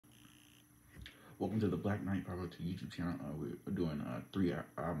Welcome to the Black Knight Project YouTube channel. We're doing 3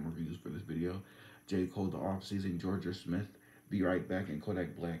 album reviews for this video. J. Cole, The Off-Season, Jorja Smith, Be Right Back, and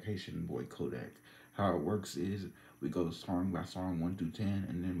Kodak, Black-Haitian boy Kodak. How it works is we go song by song 1 through 10,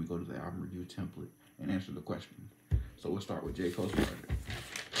 and then we go to the album review template and answer the question. So we'll start with J. Cole's project.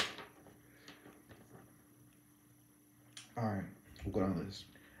 Alright, we'll go down the list.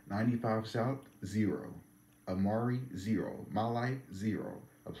 95 South, 0. Amari, 0. My Life, 0.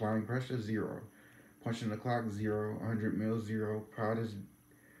 Applying Pressure, 0. Punching the Clock, 0. 100 Mil, 0. Proud is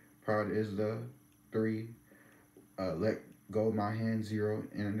the 3. Let Go My Hand, 0.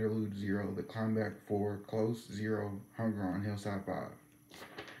 Interlude, 0. The Comeback, 4. Close, 0. Hunger on Hillside, 5.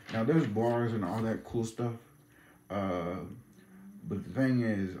 Now there's bars and all that cool stuff. But the thing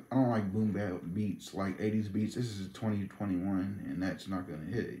is, I don't like boom bap beats like 80s beats. This is 2021, and that's not gonna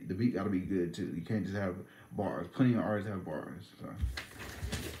hit it. The beat gotta be good too. You can't just have bars. Plenty of artists have bars. So.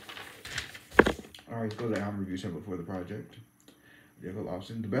 Alright, let's go to the album review template for the project. Jacob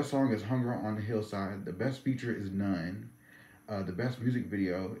Lobson. The best song is Hunger on the Hillside. The best feature is None. The best music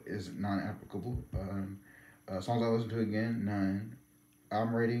video is non-applicable. Songs I listen to again, none.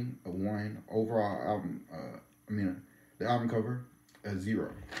 Album rating, a 1. Overall album, the album cover, a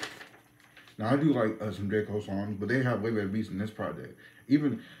 0. Now I do like some J. Cole songs, but they have way better beats than this project.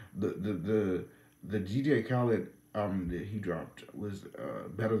 Even the DJ Khaled album that he dropped was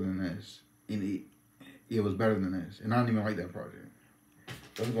better than this. And it was better than this, and I don't even like that project.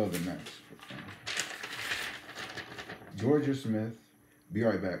 Let's go to the next. Jorja Smith, Be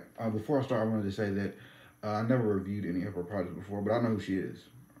Right Back. Before I start, I wanted to say that I never reviewed any of her projects before, but I know who she is.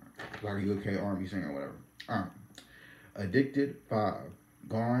 Like a UK R&B singer or whatever. Addicted, 5.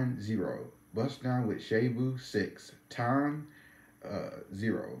 Gone, 0. Bust Down with Shabu, 6. Time,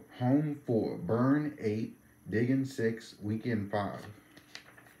 0. Home, 4. Burn, 8. Diggin', 6. Weekend, 5.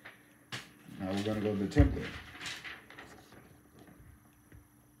 Now we're gonna go to the template.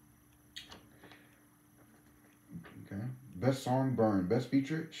 Okay. Best song, Burn. Best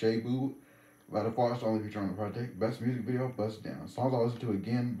feature, Shabu. By default, it's the only feature on the project. Best music video, Bust Down. Songs I listen to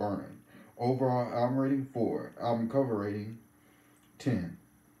again, Burn. Overall album rating, 4. Album cover rating, 10.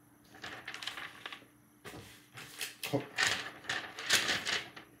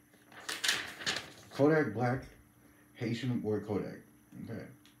 Kodak, Black-Haitian boy Kodak. Okay.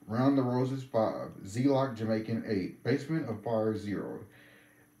 Round the Roses, 5. Z-Lock, Jamaican, 8. Basement of Fire, 0.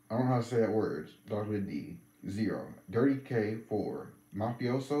 I don't know how to say that word. Starts with a D. 0. Dirty K, 4.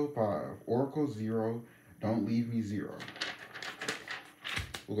 Mafioso, 5. Oracle, 0. Don't Leave Me, 0.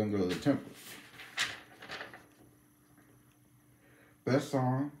 We're going to go to the template. Best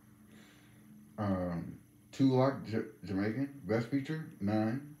song, 2 Lock, Jamaican. Best feature,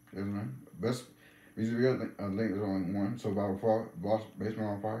 9. There's none. Best music video, I think there's only 1. So by default, Basement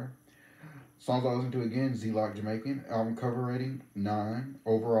on Fire. Songs I listen to again, Z-Lock, Jamaican. Album cover rating, 9.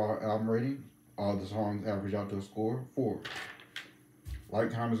 Overall album rating, all the songs average out to a score, 4.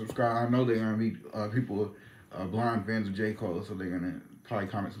 Like, comment, subscribe. I know they're going to be people, blind fans of J. Cole, so they're going to probably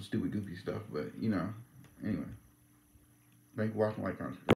comment some stupid, goofy stuff. But, you know, anyway. Thank you for watching. Like, comment.